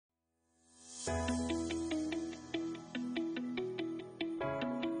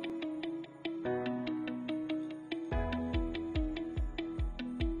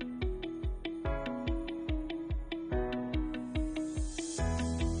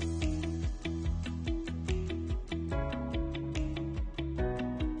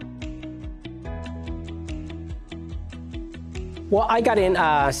Well, I got in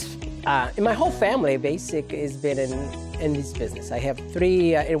my whole family, basic, has been in this business. I have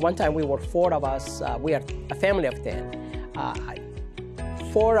three, at one time we were four of us. We are a family of 10.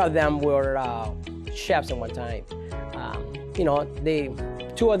 Four of them were chefs at one time. You know,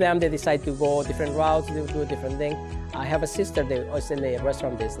 two of them, they decided to go different routes, they do a different thing. I have a sister that was in the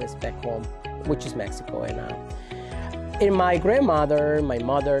restaurant business back home, which is Mexico. And my grandmother, my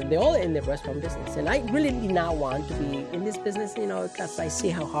mother, they're all in the restaurant business. And I really did not want to be in this business, you know, because I see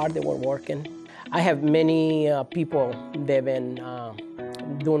how hard they were working. I have many people that have been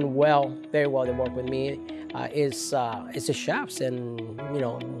doing well, very well, they work with me, is the chefs and, you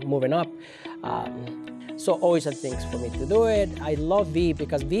know, moving up. So always have things for me to do it. I love V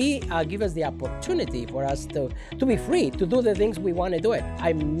because V gives us the opportunity for us to be free, to do the things we want to do it.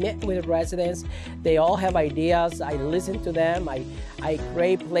 I met with residents. They all have ideas. I listen to them. I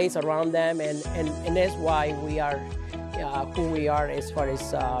create plays around them. And that's why we are who we are as far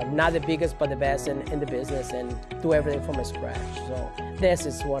as not the biggest, but the best in the business and do everything from scratch. So this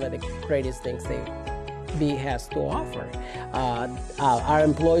is one of the greatest things V has to offer. Our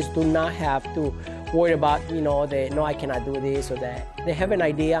employees do not have to worry about, you know, no, I cannot do this or that. They have an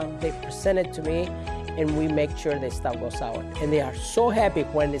idea, they present it to me, and we make sure the stuff goes out. And they are so happy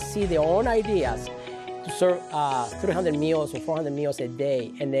when they see their own ideas to serve 300 meals or 400 meals a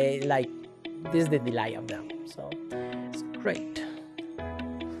day, and they like, this is the delight of them. So it's great.